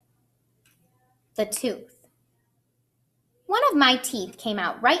The tooth. One of my teeth came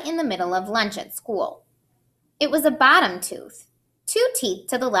out right in the middle of lunch at school. It was a bottom tooth, 2 teeth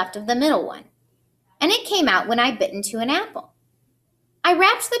to the left of the middle one, and it came out when I bit into an apple. I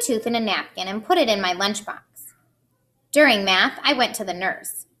wrapped the tooth in a napkin and put it in my lunchbox. During math, I went to the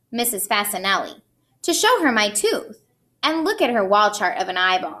nurse, Mrs. Fasinelli, to show her my tooth and look at her wall chart of an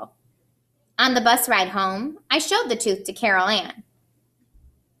eyeball. On the bus ride home, I showed the tooth to Carol Ann.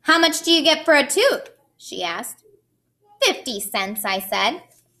 "How much do you get for a tooth?" she asked. 50 cents, I said.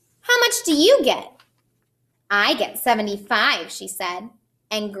 "How much do you get?" "I get 75, she said,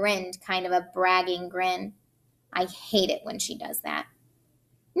 and grinned kind of a bragging grin. I hate it when she does that.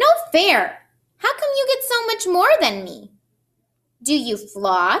 "No fair. How come you get so much more than me?" "Do you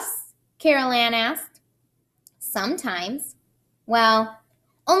floss?" Carol Ann asked. "Sometimes. Well,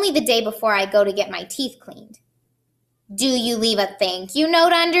 only the day before I go to get my teeth cleaned." "Do you leave a thank you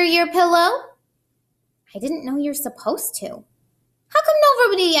note under your pillow?" "I didn't know you're supposed to." "How come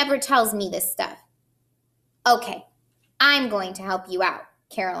nobody ever tells me this stuff?" "Okay, I'm going to help you out,"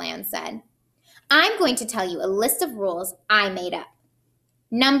 Carol Ann said. "I'm going to tell you a list of rules I made up.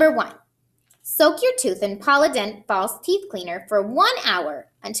 Number 1, soak your tooth in Polident false teeth cleaner for 1 hour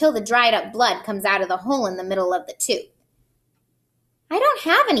until the dried up blood comes out of the hole in the middle of the tooth. "I don't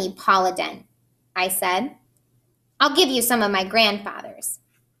have any Polident," I said. "I'll give you some of my grandfather's."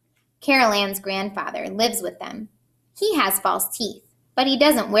 Carol Ann's grandfather lives with them. He has false teeth, but he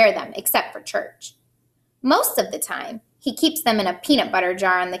doesn't wear them except for church. Most of the time, he keeps them in a peanut butter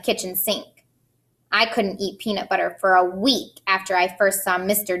jar on the kitchen sink. I couldn't eat peanut butter for a week after I first saw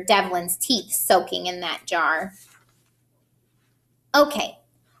Mr. Devlin's teeth soaking in that jar. "Okay,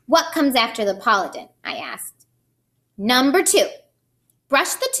 what comes after the Polident?" I asked. "Number 2,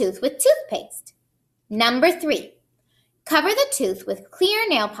 brush the tooth with toothpaste. Number 3, cover the tooth with clear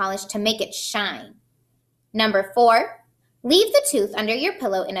nail polish to make it shine. Number 4, leave the tooth under your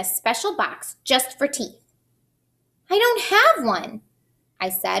pillow in a special box just for teeth." "I don't have one," I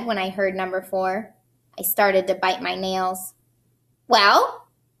said when I heard number 4. I started to bite my nails. "Well,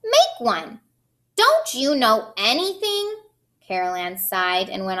 make one. Don't you know anything?" Carol Ann sighed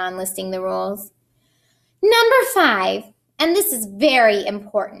and went on listing the rules. "Number 5, and this is very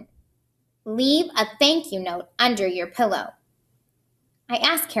important. Leave a thank you note under your pillow." I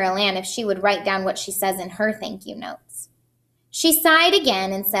asked Carol Ann if she would write down what she says in her thank you notes. She sighed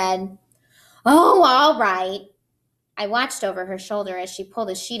again and said, "Oh, all right." I watched over her shoulder as she pulled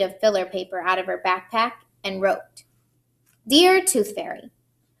a sheet of filler paper out of her backpack and wrote, "Dear Tooth Fairy,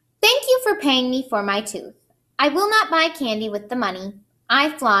 thank you for paying me for my tooth. I will not buy candy with the money.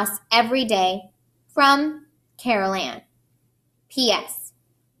 I floss every day. From Carol Ann. P.S.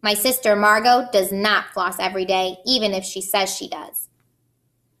 My sister Margot does not floss every day, even if she says she does."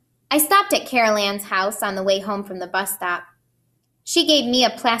 I stopped at Carol Ann's house on the way home from the bus stop. She gave me a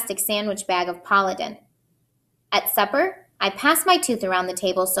plastic sandwich bag of Polident. At supper, I passed my tooth around the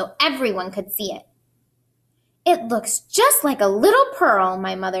table so everyone could see it. "It looks just like a little pearl,"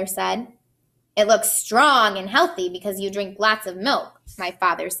 my mother said. "It looks strong and healthy because you drink lots of milk," my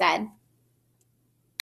father said.